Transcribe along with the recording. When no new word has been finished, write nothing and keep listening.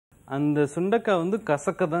அந்த சுண்டக்காய் வந்து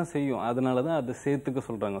கசக்க தான் செய்யும். அதனால தான் அது சேர்த்துக்க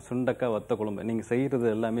சொல்றாங்க. சுண்டக்காய் வத்த குழம்பு நீங்க செய்யறது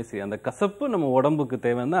எல்லாமே சரி. அந்த கசப்பு நம்ம உடம்புக்கு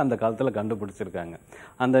தேவைன்னு அந்த காலத்துல கண்டுபிடிச்சிருக்காங்க.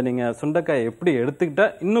 அந்த நீங்க சுண்டக்காய் எப்படி எடுத்துக்கிட்டா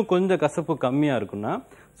இன்னும் கொஞ்சம் கசப்பு கம்மியா இருக்குன்னா,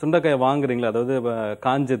 சுண்டக்காயை வாங்குறீங்களா, அதாவது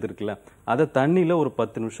காஞ்சது இருக்குல்ல, அதை தண்ணியில ஒரு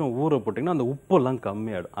 10 நிமிஷம் ஊற போட்டீங்கன்னா அந்த உப்பெல்லாம்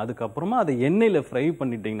கம்மியாயிடும். அதுக்கப்புறமா அதை எண்ணெயில ஃப்ரை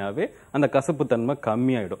பண்ணிட்டீங்கன்னாவே அந்த கசப்பு தன்மை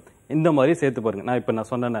கம்மியாயிடும். இந்த மாதிரி சேர்த்து பாருங்க.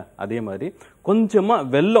 நான் சொன்னேனே அதே மாதிரி கொஞ்சமா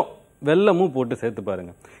வெல்லமும் போட்டு சேர்த்து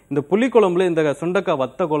பாருங்க. இந்த புளிக்குழம்புல இந்த சுண்டக்காய்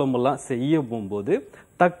வத்த குழம்புலாம் செய்ய போகும்போது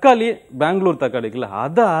தக்காளி, பெங்களூர் தக்காளிக்குல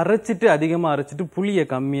அதை அதிகமா அரைச்சிட்டு புளியை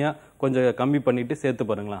கொஞ்சம் கம்மி பண்ணிட்டு சேர்த்து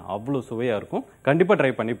பாருங்களேன். அவ்வளவு சுவையா இருக்கும். கண்டிப்பா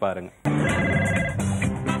ட்ரை பண்ணி பாருங்க.